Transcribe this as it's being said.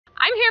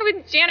I'm here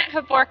with Janet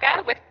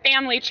Havorka with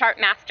Family Chart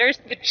Masters,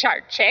 the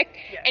Chart Chick,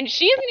 and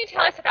she's going to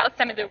tell us about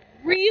some of the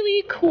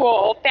really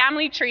cool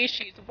family trees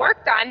she's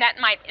worked on that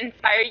might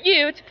inspire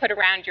you to put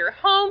around your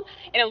home,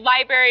 in a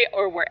library,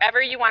 or wherever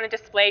you want to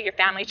display your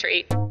family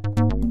tree.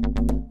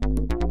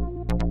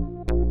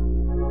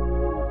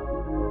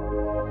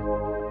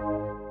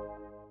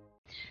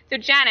 So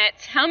Janet,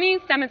 tell me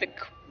some of the,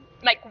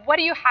 what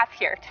do you have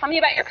here? Tell me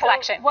about your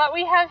collection. So what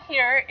we have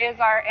here is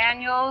our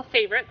annual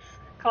favorites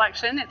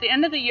collection. At the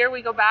end of the year,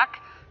 we go back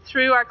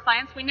through our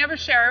clients. We never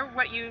share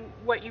what you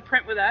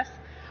print with us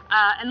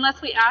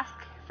unless we ask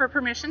for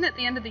permission at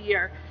the end of the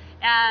year.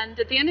 And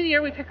at the end of the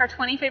year, we pick our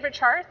 20 favorite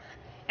charts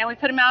and we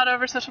put them out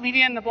over social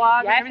media and the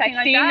blog and everything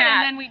like that.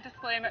 And then we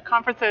display them at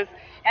conferences.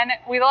 And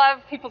we love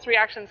people's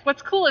reactions.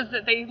 What's cool is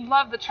that they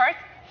love the charts,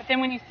 but then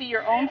when you see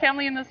your own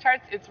family in those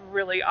charts, it's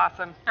really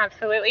awesome.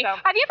 Absolutely. So,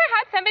 have you ever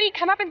had somebody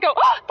come up and go,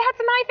 oh, that's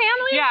my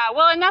family? Yeah,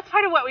 well, and that's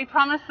part of what we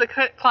promise the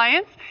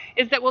clients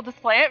is that we'll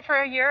display it for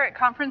a year at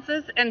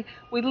conferences, and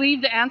we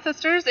leave the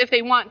ancestors, if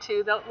they want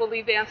to, we'll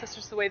leave the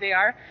ancestors the way they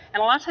are.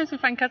 And a lot of times we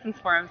find cousins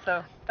for them,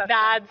 so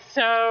that's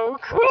so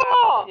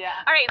cool. Yeah.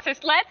 All right, so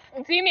let's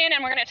zoom in,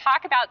 and we're going to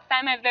talk about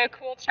some of the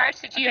cool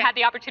charts that you had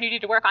the opportunity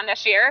to work on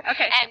this year.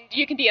 Okay. And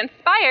you can be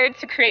inspired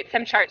to create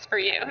some charts for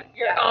you,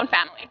 your own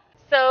family.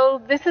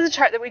 So this is a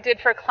chart that we did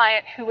for a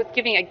client who was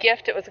giving a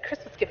gift. It was a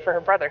Christmas gift for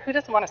her brother. Who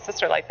doesn't want a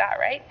sister like that,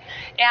 right?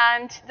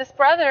 And this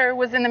brother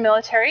was in the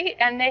military,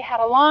 and they had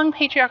a long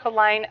patriarchal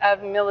line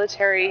of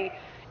military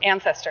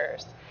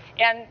ancestors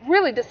and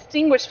really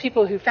distinguished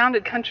people who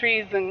founded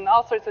countries and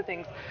all sorts of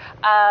things.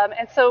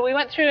 And so we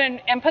went through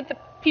and put the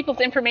people's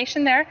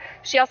information there.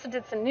 She also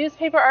did some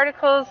newspaper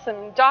articles,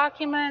 some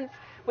documents.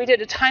 We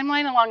did a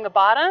timeline along the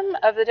bottom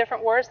of the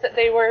different wars that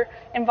they were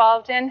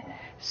involved in.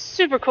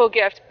 Super cool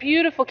gift,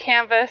 beautiful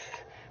canvas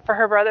for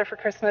her brother for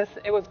Christmas.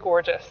 It was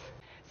gorgeous.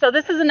 So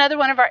this is another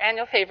one of our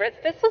annual favorites.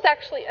 This was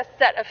actually a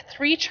set of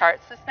 3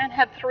 charts. This man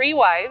had 3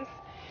 wives,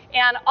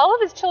 and all of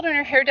his children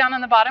are here down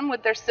on the bottom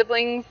with their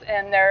siblings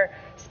and their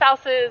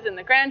spouses and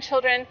the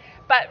grandchildren.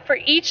 But for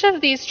each of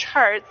these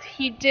charts,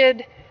 he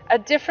did a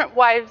different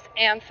wife's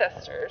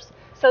ancestors.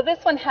 So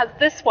this one has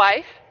this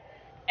wife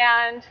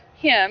and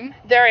him,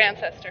 their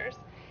ancestors,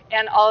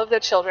 and all of their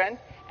children.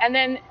 And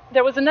then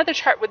there was another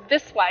chart with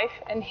this wife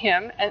and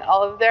him and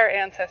all of their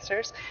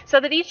ancestors,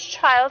 so that each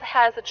child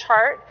has a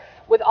chart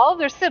with all of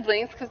their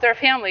siblings, because they're a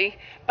family,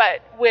 but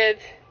with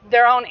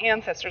their own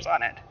ancestors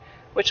on it,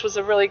 which was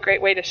a really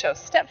great way to show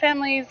step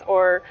families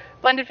or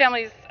blended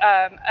families,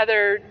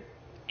 other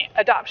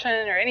adoption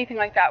or anything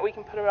like that. We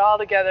can put it all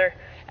together,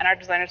 and our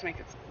designers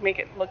make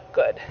it look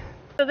good.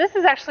 So this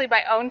is actually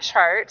my own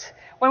chart.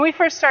 When we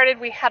first started,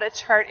 we had a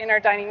chart in our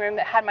dining room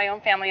that had my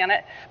own family on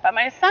it, but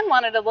my son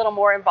wanted a little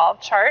more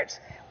involved chart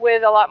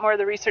with a lot more of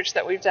the research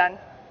that we've done.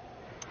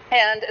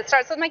 And it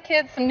starts with my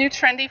kids, some new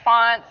trendy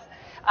fonts,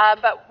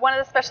 but one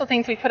of the special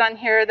things we put on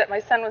here that my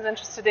son was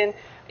interested in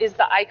is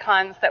the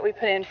icons that we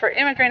put in for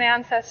immigrant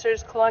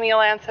ancestors,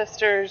 colonial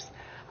ancestors,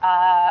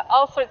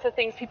 all sorts of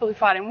things, people who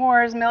fought in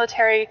wars,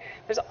 military.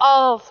 There's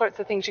all sorts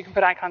of things you can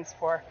put icons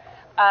for.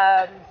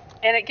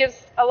 And it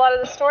gives a lot of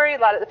the story, a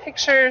lot of the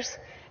pictures.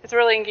 It's a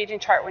really engaging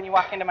chart when you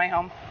walk into my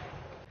home.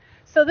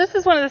 So this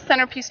is one of the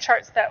centerpiece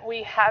charts that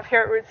we have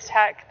here at Roots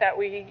Tech that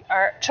we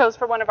chose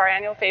for one of our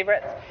annual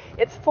favorites.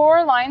 It's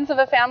 4 lines of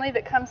a family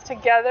that comes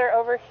together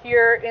over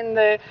here in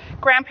the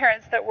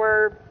grandparents that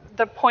were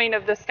the point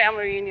of this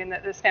family reunion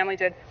that this family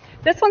did.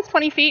 This one's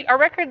 20 feet. Our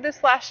record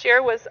this last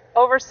year was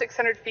over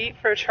 600 feet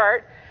for a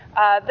chart.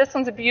 This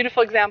one's a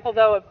beautiful example,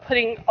 though, of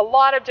putting a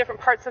lot of different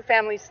parts of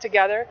families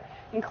together,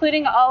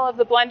 including all of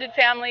the blended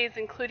families,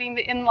 including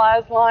the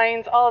in-laws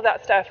lines, all of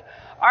that stuff.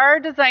 Our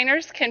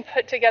designers can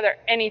put together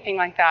anything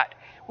like that.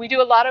 We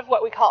do a lot of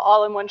what we call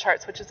all-in-one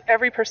charts, which is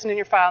every person in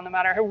your file, no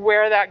matter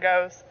where that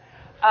goes.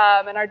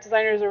 And our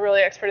designers are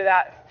really expert at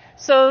that.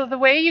 So the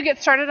way you get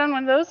started on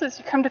one of those is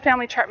you come to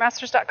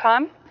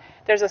familychartmasters.com.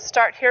 There's a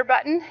Start Here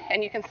button,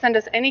 and you can send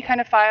us any kind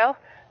of file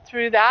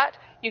through that.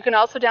 You can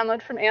also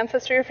download from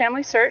Ancestry or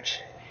Family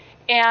Search.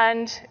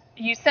 And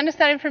you send us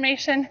that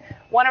information.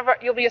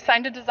 You'll be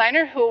assigned a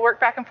designer who will work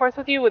back and forth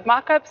with you with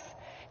mock-ups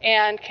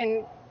and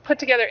can put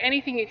together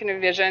anything you can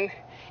envision.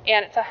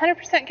 And it's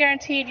 100%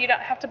 guaranteed. You don't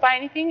have to buy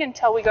anything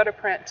until we go to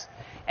print.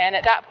 And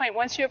at that point,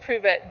 once you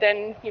approve it,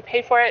 then you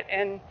pay for it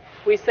and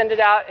we send it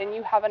out, and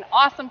you have an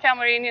awesome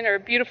family reunion or a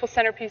beautiful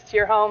centerpiece to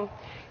your home.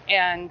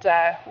 And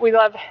we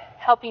love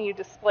helping you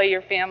display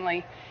your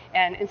family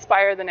and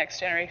inspire the next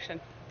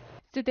generation.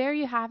 So there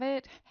you have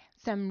it.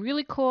 Some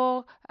really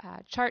cool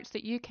charts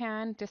that you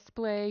can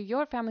display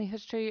your family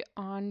history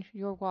on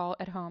your wall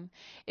at home.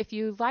 If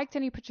you liked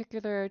any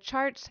particular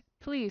charts,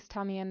 please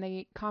tell me in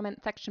the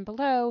comment section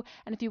below.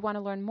 And if you want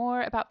to learn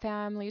more about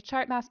Family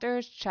Chart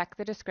Masters, check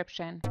the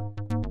description.